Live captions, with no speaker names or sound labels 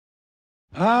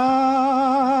I've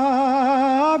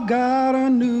got a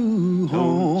new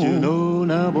home. Don't you know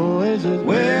now, boys, it's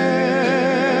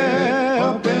way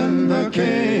up in the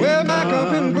kingdom. Way back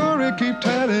up in glory, keep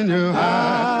telling you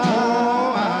how.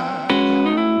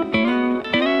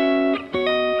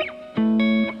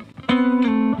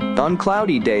 On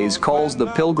Cloudy Days calls the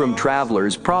Pilgrim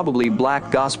Travelers probably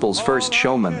black gospel's first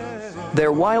showmen.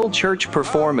 Their wild church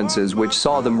performances which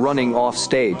saw them running off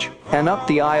stage and up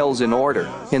the aisles in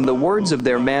order, in the words of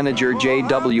their manager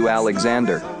J.W.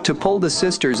 Alexander, to pull the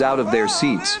sisters out of their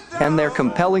seats, and their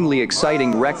compellingly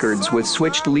exciting records with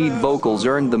switched lead vocals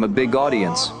earned them a big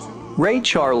audience. Ray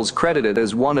Charles credited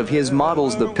as one of his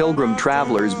models the Pilgrim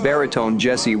Travelers' baritone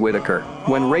Jesse Whittaker,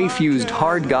 when Ray fused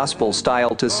hard gospel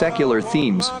style to secular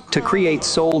themes to create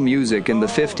soul music in the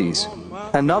 50s.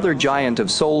 Another giant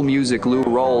of soul music, Lou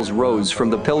Rawls, rose from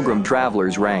the Pilgrim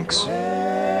Travelers' ranks.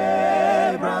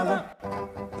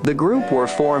 The group were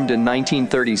formed in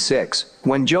 1936,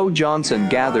 when Joe Johnson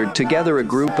gathered together a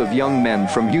group of young men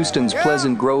from Houston's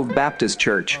Pleasant Grove Baptist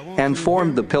Church and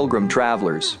formed the Pilgrim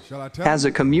Travelers. As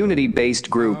a community-based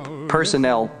group,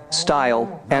 personnel,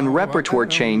 style, and repertoire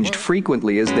changed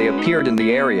frequently as they appeared in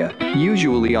the area,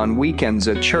 usually on weekends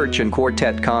at church and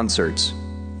quartet concerts.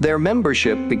 Their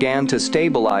membership began to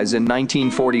stabilize in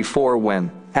 1944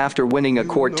 when, after winning a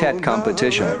quartet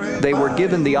competition, they were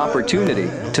given the opportunity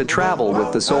to travel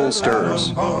with the Soul Stirrers.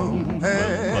 In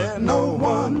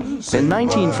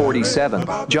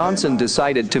 1947, Johnson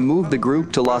decided to move the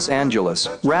group to Los Angeles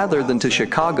rather than to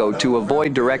Chicago to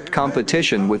avoid direct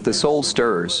competition with the Soul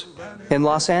Stirrers. In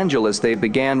Los Angeles they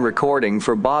began recording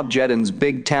for Bob Jedin's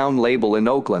Big Town label in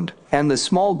Oakland, and the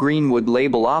small Greenwood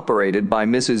label operated by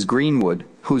Mrs. Greenwood,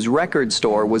 whose record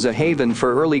store was a haven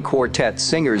for early quartet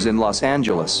singers in Los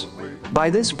Angeles. By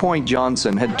this point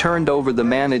Johnson had turned over the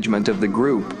management of the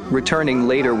group, returning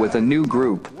later with a new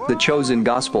group, the Chosen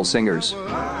Gospel Singers.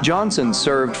 Johnson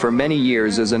served for many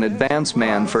years as an advance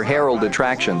man for Herald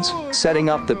Attractions, setting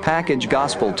up the package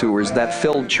gospel tours that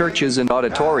filled churches and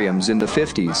auditoriums in the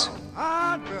 50s.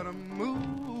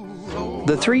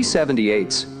 The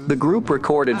 378s, the group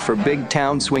recorded for Big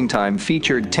Town Swingtime,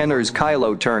 featured tenors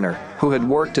Kylo Turner, who had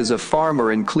worked as a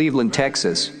farmer in Cleveland,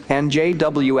 Texas, and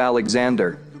J.W.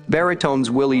 Alexander,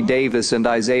 baritones Willie Davis and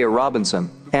Isaiah Robinson,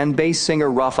 and bass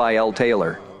singer Raphael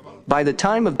Taylor. By the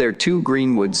time of their two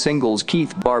Greenwood singles,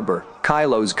 Keith Barber,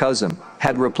 Kylo's cousin,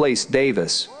 had replaced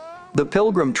Davis. The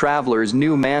Pilgrim Travelers'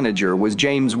 new manager was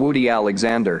James Woody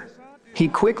Alexander. He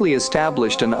quickly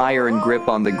established an iron grip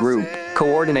on the group,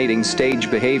 coordinating stage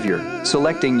behavior,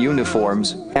 selecting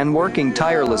uniforms, and working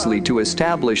tirelessly to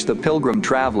establish the Pilgrim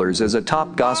Travelers as a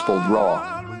top gospel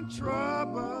draw.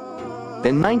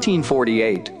 In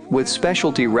 1948, with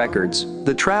Specialty Records,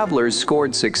 the Travelers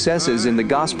scored successes in the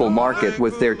gospel market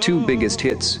with their two biggest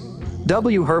hits,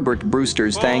 W. Herbert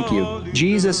Brewster's Thank You,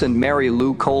 Jesus, and Mary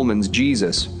Lou Coleman's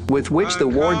Jesus, with which the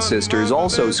Ward sisters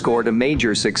also scored a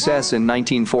major success in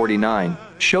 1949,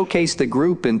 showcased the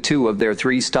group in two of their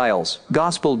three styles,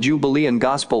 Gospel Jubilee and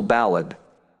Gospel Ballad.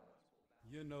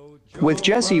 With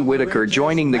Jesse Whittaker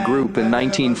joining the group in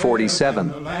 1947,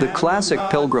 the classic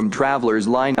Pilgrim Travelers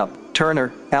lineup,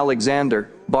 Turner, Alexander,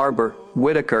 Barber,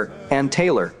 Whittaker, and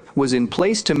Taylor, was in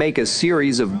place to make a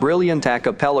series of brilliant a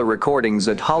cappella recordings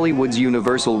at Hollywood's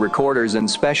Universal Recorders and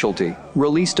Specialty,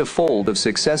 released a fold of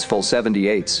successful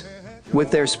 78s.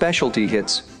 With their specialty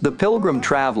hits, the Pilgrim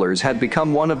Travelers had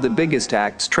become one of the biggest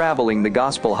acts traveling the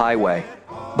gospel highway.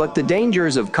 But the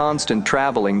dangers of constant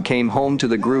traveling came home to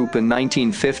the group in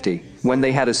 1950, when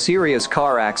they had a serious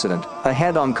car accident, a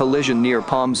head-on collision near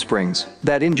Palm Springs,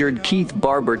 that injured Keith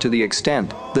Barber to the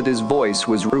extent that his voice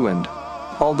was ruined.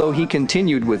 Although he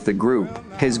continued with the group,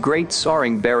 his great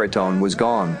soaring baritone was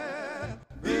gone.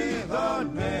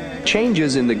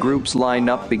 Changes in the group's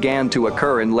lineup began to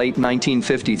occur in late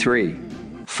 1953.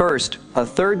 First, a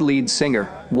third lead singer,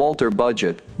 Walter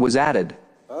Budget, was added.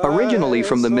 Originally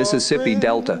from the Mississippi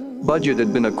Delta, Budget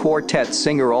had been a quartet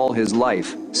singer all his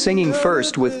life, singing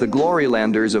first with the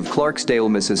Glorylanders of Clarksdale,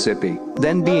 Mississippi,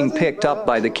 then being picked up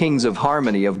by the Kings of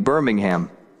Harmony of Birmingham.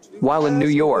 While in New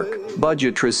York,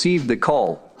 Budget received the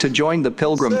call to join the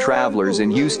Pilgrim Travelers in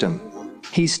Houston.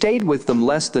 He stayed with them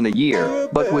less than a year,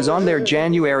 but was on their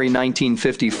January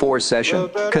 1954 session,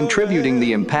 contributing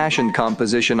the impassioned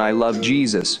composition I Love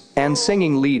Jesus, and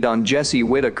singing lead on Jesse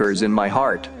Whittaker's In My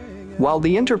Heart. While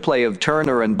the interplay of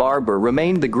Turner and Barber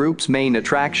remained the group's main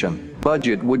attraction,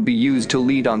 Budget would be used to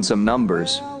lead on some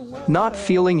numbers. Not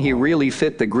feeling he really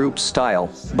fit the group's style,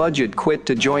 Budget quit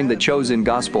to join the Chosen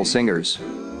Gospel Singers.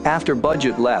 After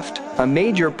Budget left, a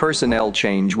major personnel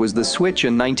change was the switch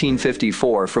in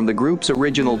 1954 from the group's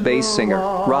original bass singer,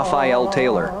 Raphael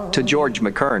Taylor, to George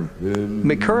McKern.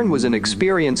 McKern was an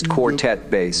experienced quartet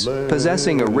bass,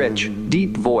 possessing a rich,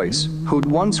 deep voice, who'd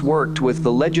once worked with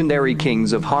the legendary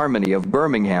Kings of Harmony of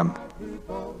Birmingham.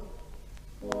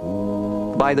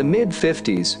 By the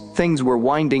mid-50s, things were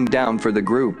winding down for the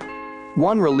group.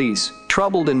 One release,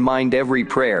 Troubled in Mind Every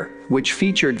Prayer, which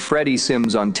featured Freddie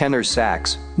Sims on tenor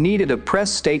sax, needed a press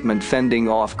statement fending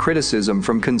off criticism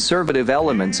from conservative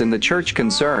elements in the church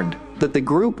concerned that the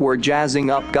group were jazzing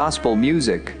up gospel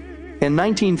music. In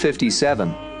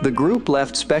 1957, the group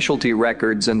left Specialty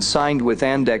Records and signed with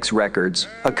Andex Records,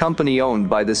 a company owned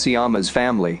by the Siamas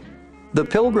family. The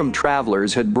Pilgrim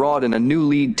Travelers had brought in a new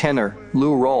lead tenor,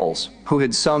 Lou Rawls, who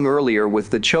had sung earlier with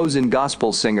the Chosen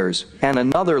Gospel Singers, and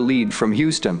another lead from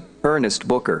Houston, Ernest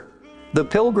Booker. The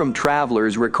Pilgrim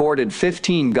Travelers recorded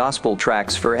 15 gospel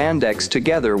tracks for Andex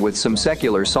together with some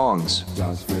secular songs.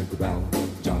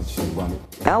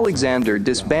 Alexander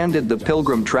disbanded the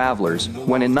Pilgrim Travelers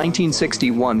when in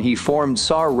 1961 he formed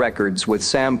SAR Records with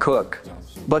Sam Cooke.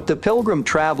 But the Pilgrim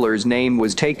Travelers name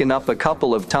was taken up a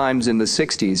couple of times in the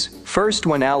 60s, first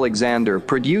when Alexander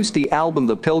produced the album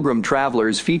The Pilgrim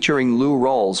Travelers featuring Lou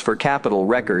Rawls for Capitol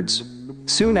Records.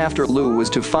 Soon after, Lou was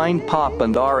to find pop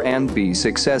and R&B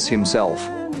success himself.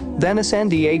 Then a San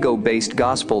Diego-based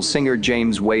gospel singer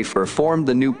James Wafer formed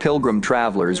the new Pilgrim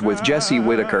Travelers with Jesse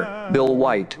Whitaker, Bill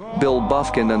White, Bill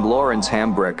Bufkin and Lawrence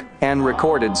Hambrick, and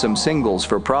recorded some singles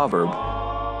for Proverb.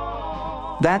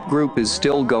 That group is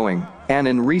still going, and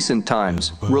in recent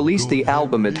times, released the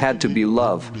album It Had to Be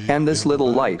Love, and This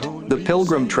Little Light. The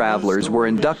Pilgrim Travelers were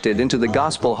inducted into the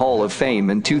Gospel Hall of Fame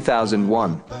in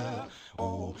 2001.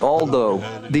 Although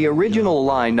the original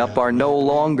lineup are no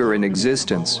longer in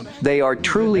existence, they are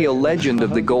truly a legend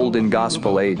of the golden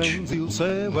gospel age.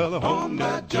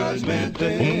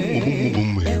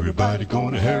 Everybody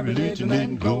gonna have religion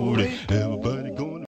and glory. Everybody gonna